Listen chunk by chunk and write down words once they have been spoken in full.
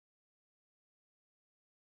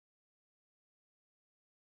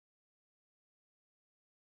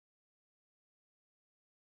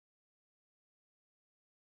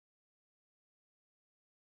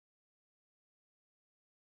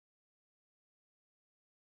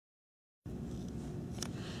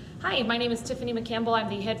Hi, my name is Tiffany McCampbell. I'm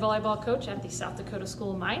the head volleyball coach at the South Dakota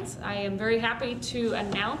School of Mine. I am very happy to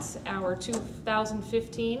announce our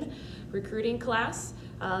 2015 recruiting class.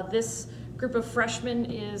 This group of freshmen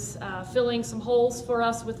is filling some holes for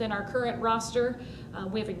us within our current roster.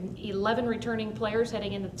 We have 11 returning players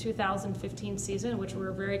heading into the 2015 season, which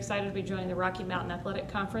we're very excited to be joining the Rocky Mountain Athletic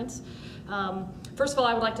Conference. First of all,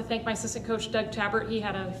 I would like to thank my assistant coach, Doug Tabbert. He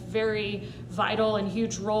had a very vital and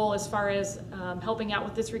huge role as far as helping out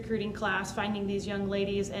with this recruiting class, finding these young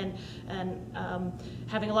ladies, and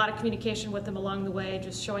having a lot of communication with them along the way,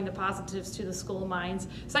 just showing the positives to the School of Mines.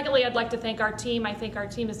 Secondly, I'd like to thank our team. I think our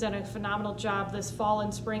team has done a phenomenal job this fall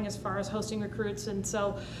and spring as far as hosting recruits, and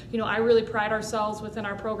so, I really pride ourselves within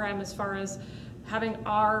our program as far as having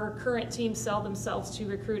our current team sell themselves to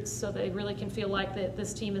recruits so they really can feel like that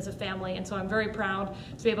this team is a family. And so I'm very proud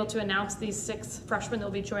to be able to announce these 6 freshmen that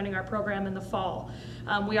will be joining our program in the fall.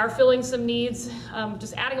 We are filling some needs,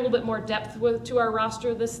 just adding a little bit more depth to our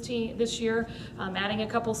roster this year, adding a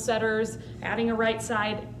couple setters, adding a right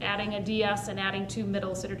side, adding a DS, and adding 2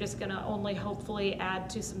 middles that are just going to only hopefully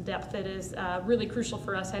add to some depth that is really crucial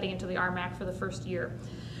for us heading into the RMAC for the first year.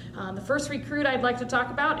 The first recruit I'd like to talk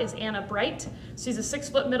about is Anna Bright. She's a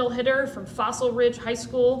 6-foot middle hitter from Fossil Ridge High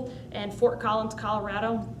School in Fort Collins,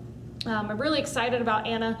 Colorado. I'm really excited about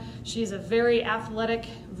Anna. She's a very athletic,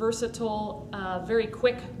 versatile, very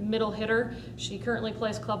quick middle hitter. She currently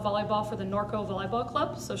plays club volleyball for the Norco Volleyball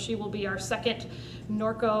Club, so she will be our second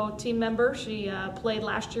Norco team member. She played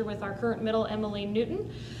last year with our current middle, Emily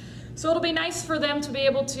Newton. So it'll be nice for them to be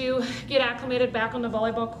able to get acclimated back on the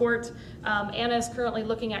volleyball court. Anna is currently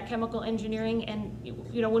looking at chemical engineering, and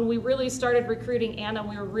when we really started recruiting Anna,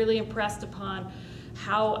 we were really impressed upon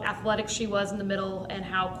how athletic she was in the middle and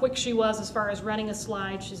how quick she was as far as running a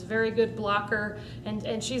slide. She's a very good blocker,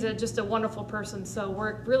 and she's just a wonderful person. So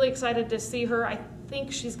we're really excited to see her. I think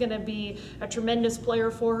she's going to be a tremendous player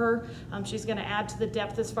for her. She's going to add to the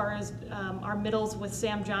depth as far as our middles with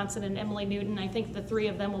Sam Johnson and Emily Newton. I think the 3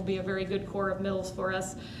 of them will be a very good core of middles for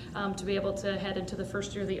us to be able to head into the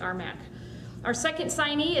first year of the RMAC. Our second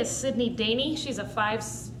signee is Sydney Daney. She's a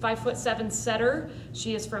 5'7" setter.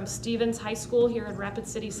 She is from Stevens High School here in Rapid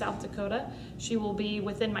City, South Dakota. She will be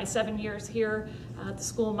within my 7 years here at the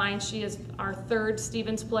School of Mine. She is our 3rd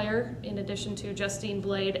Stevens player, in addition to Justine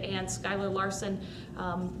Blade and Skylar Larson.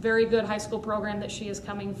 Very good high school program that she is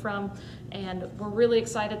coming from, and we're really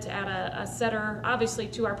excited to add a setter, obviously,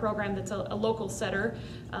 to our program that's a local setter,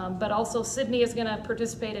 but also Sydney is going to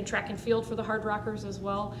participate in track and field for the Hardrockers as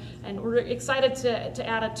well, and we're excited to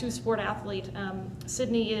add a 2-sport athlete.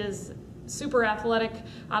 Sydney is super athletic.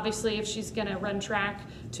 Obviously, if she's going to run track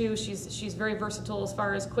too, she's very versatile as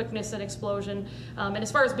far as quickness and explosion. And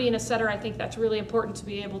as far as being a setter, I think that's really important to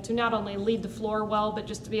be able to not only lead the floor well, but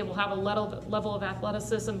just to be able to have a level of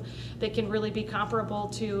athleticism that can really be comparable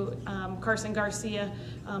to Carson Garcia,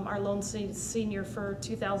 our lone senior for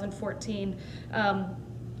 2014.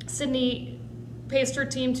 Sydney paced her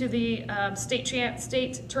team to the state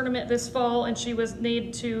tournament this fall, and she was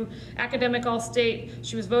named to Academic All-State.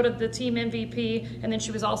 She was voted the team MVP, and then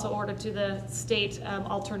she was also ordered to the state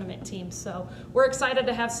all-tournament team. So we're excited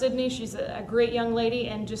to have Sydney. She's a great young lady,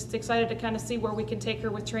 and just excited to kind of see where we can take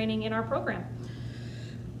her with training in our program.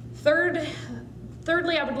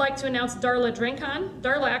 Thirdly, I would like to announce Darla Drinkon.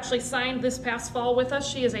 Darla actually signed this past fall with us.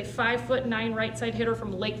 She is a 5'9" right side hitter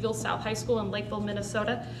from Lakeville South High School in Lakeville,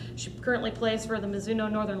 Minnesota. She currently plays for the Mizuno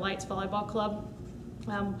Northern Lights Volleyball Club.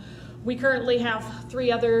 We currently have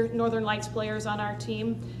 3 other Northern Lights players on our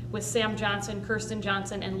team with Sam Johnson, Kirsten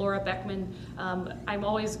Johnson, and Laura Beckman. I'm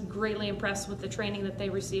always greatly impressed with the training that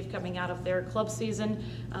they receive coming out of their club season,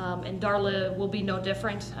 and Darla will be no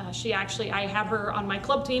different. I have her on my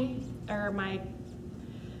club team, or my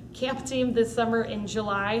camp team this summer in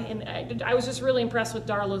July, and I was just really impressed with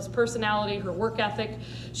Darla's personality, her work ethic.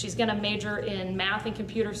 She's going to major in math and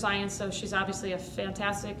computer science, so she's obviously a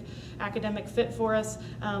fantastic academic fit for us,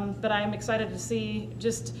 but I'm excited to see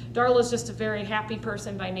Darla's just a very happy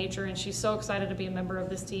person by nature, and she's so excited to be a member of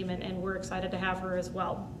this team, and we're excited to have her as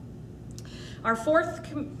well. Our 4th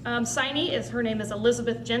signee her name is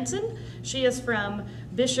Elizabeth Jensen. She is from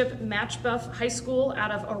Bishop Matchbuff High School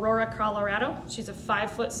out of Aurora, Colorado. She's a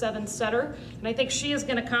 5'7" setter, and I think she is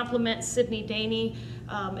going to complement Sydney Daney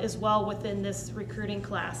as well within this recruiting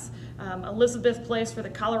class. Elizabeth plays for the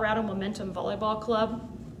Colorado Momentum Volleyball Club,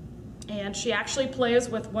 And she actually plays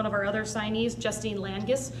with one of our other signees, Justine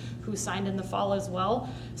Landgis, who signed in the fall as well.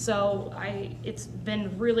 So it's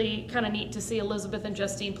been really kind of neat to see Elizabeth and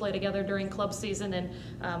Justine play together during club season, and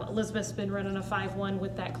Elizabeth's been running a 5-1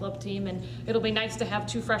 with that club team, and it'll be nice to have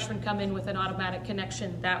 2 freshmen come in with an automatic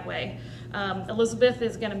connection that way. Elizabeth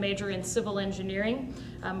is going to major in civil engineering.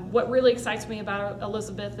 What really excites me about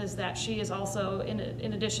Elizabeth is that she is also,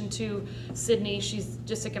 in addition to Sydney, she's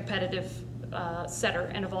just a competitive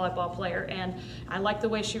setter and a volleyball player, and I like the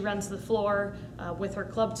way she runs the floor with her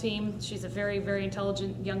club team. She's a very, very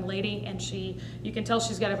intelligent young lady, and you can tell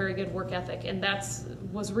she's got a very good work ethic, and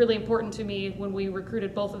was really important to me when we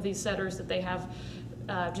recruited both of these setters, that they have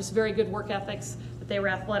just very good work ethics, that they were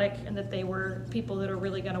athletic, and that they were people that are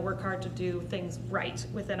really going to work hard to do things right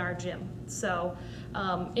within our gym. So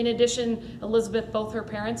in addition, Elizabeth, both her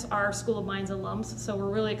parents are School of Mines alums, so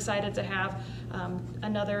we're really excited to have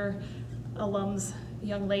another alums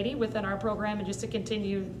young lady within our program, and just to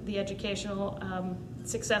continue the educational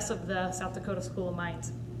success of the South Dakota School of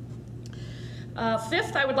Mines.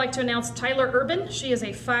 5th, I would like to announce Tyler Urban. She is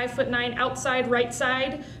a 5'9" outside right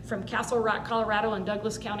side from Castle Rock, Colorado, and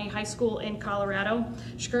Douglas County High School in Colorado.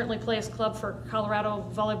 She currently plays club for Colorado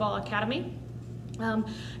Volleyball Academy. And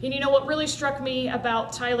you know what really struck me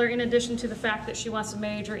about Tyler, in addition to the fact that she wants to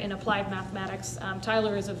major in applied mathematics,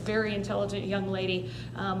 Tyler is a very intelligent young lady.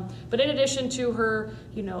 But in addition to her,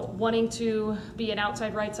 wanting to be an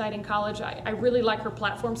outside right side in college, I really like her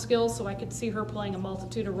platform skills, so I could see her playing a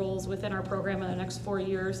multitude of roles within our program in the next 4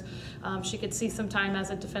 years. She could see some time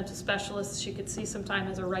as a defensive specialist, she could see some time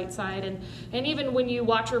as a right side, and even when you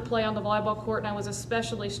watch her play on the volleyball court, and I was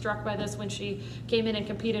especially struck by this when she came in and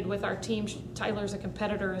competed with our team, Tyler's a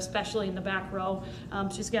competitor, especially in the back row.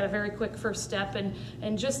 She's got a very quick first step,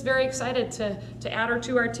 and just very excited to add her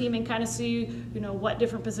to our team and kind of see what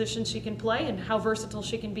different positions she can play and how versatile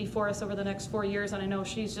she can be for us over the next 4 years. And I know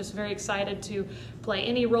she's just very excited to play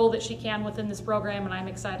any role that she can within this program, and I'm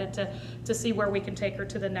excited to see where we can take her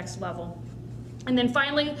to the next level. And then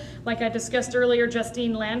finally, like I discussed earlier,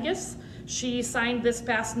 Justine Landgis. She signed this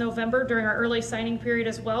past November during our early signing period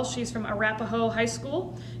as well. She's from Arapahoe High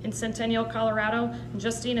School in Centennial, Colorado. And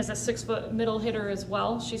Justine is a 6-foot middle hitter as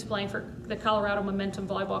well. She's playing for the Colorado Momentum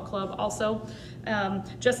Volleyball Club also.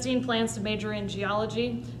 Justine plans to major in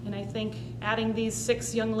geology, and I think adding these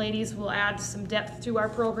 6 young ladies will add some depth to our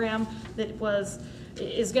program that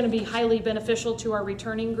is going to be highly beneficial to our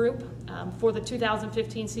returning group. For the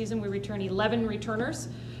 2015 season, we return 11 returners.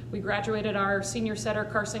 We graduated our senior setter,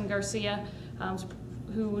 Carson Garcia,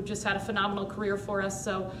 who just had a phenomenal career for us.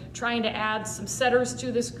 So trying to add some setters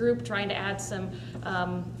to this group, trying to add some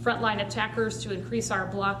frontline attackers to increase our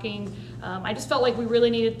blocking. I just felt like we really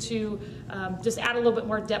needed to just add a little bit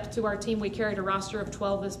more depth to our team. We carried a roster of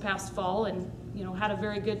 12 this past fall, and had a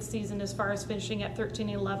very good season as far as finishing at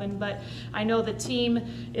 13-11, but I know the team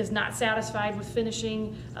is not satisfied with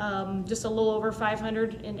finishing just a little over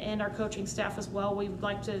 500, and our coaching staff as well. We would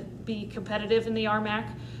like to be competitive in the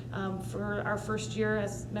RMAC for our first year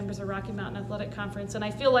as members of Rocky Mountain Athletic Conference, and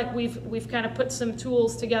I feel like we've kind of put some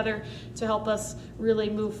tools together to help us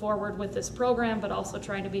really move forward with this program, but also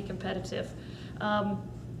trying to be competitive.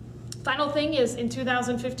 Final thing is, in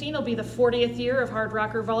 2015, it'll be the 40th year of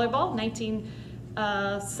Hardrocker Volleyball.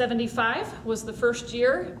 1975 was the first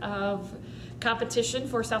year of competition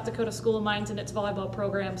for South Dakota School of Mines and its volleyball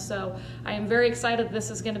program. So I am very excited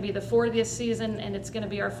this is going to be the 40th season, and it's going to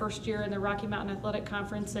be our first year in the Rocky Mountain Athletic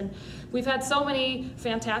Conference. And we've had so many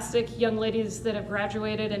fantastic young ladies that have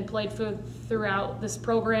graduated and played throughout this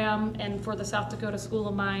program and for the South Dakota School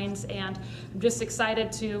of Mines. And I'm just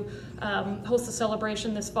excited to host a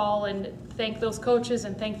celebration this fall and thank those coaches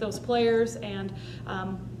and thank those players. And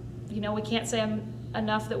we can't say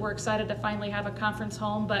enough that we're excited to finally have a conference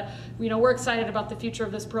home, but we're excited about the future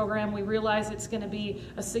of this program. We realize it's going to be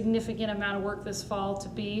a significant amount of work this fall to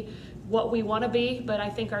be what we want to be, but I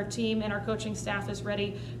think our team and our coaching staff is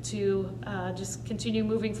ready to just continue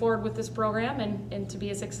moving forward with this program and to be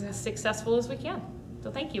as successful as we can.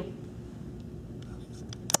 So thank you.